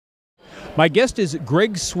My guest is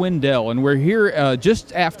Greg Swindell, and we're here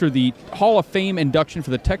just after the Hall of Fame induction for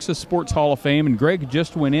the Texas Sports Hall of Fame, and Greg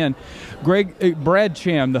just went in. Greg, Brad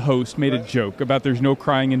Cham, the host, made a joke about there's no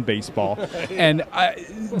crying in baseball, and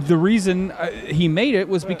the reason he made it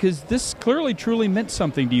was because this clearly, truly meant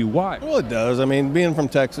something to you. Why? Well, it does. I mean, being from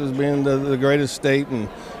Texas, being the greatest state,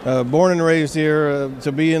 and born and raised here,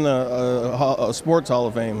 to be in a sports Hall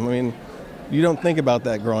of Fame, I mean, you don't think about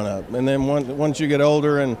that growing up. And then once you get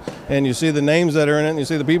older and you see the names that are in it and you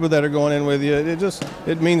see the people that are going in with you,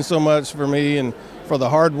 it means so much for me and for the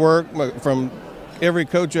hard work from every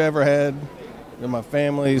coach I ever had and my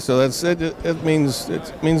family. So it means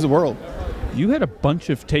the world. You had a bunch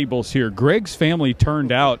of tables here. Greg's family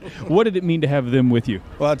turned out. What did it mean to have them with you?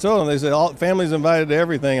 Well, I told them, they said, all families invited to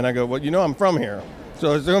everything. And I go, well, you know, I'm from here. So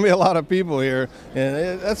there's going to be a lot of people here,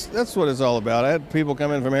 and that's what it's all about. I had people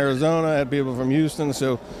come in from Arizona, I had people from Houston,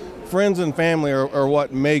 so friends and family are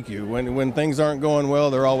what make you. When things aren't going well,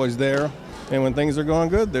 they're always there, and when things are going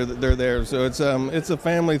good, they're there. So it's a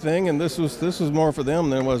family thing, and this was more for them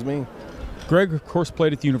than it was me. Greg, of course,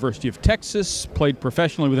 played at the University of Texas, played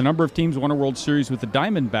professionally with a number of teams, won a World Series with the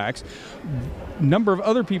Diamondbacks. A number of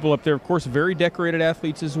other people up there, of course, very decorated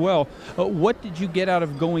athletes as well. What did you get out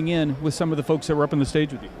of going in with some of the folks that were up on the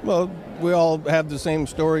stage with you? Well, we all have the same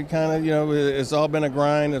story, kind of. You know, it's all been a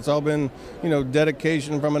grind. It's all been, you know,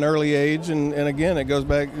 dedication from an early age. And again, it goes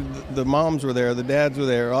back, the moms were there, the dads were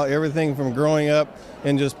there, everything from growing up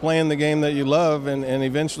and just playing the game that you love. And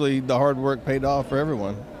eventually the hard work paid off for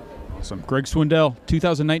everyone. Awesome. Greg Swindell,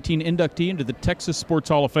 2019 inductee into the Texas Sports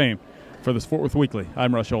Hall of Fame. For the Fort Worth Weekly,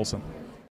 I'm Rush Olson.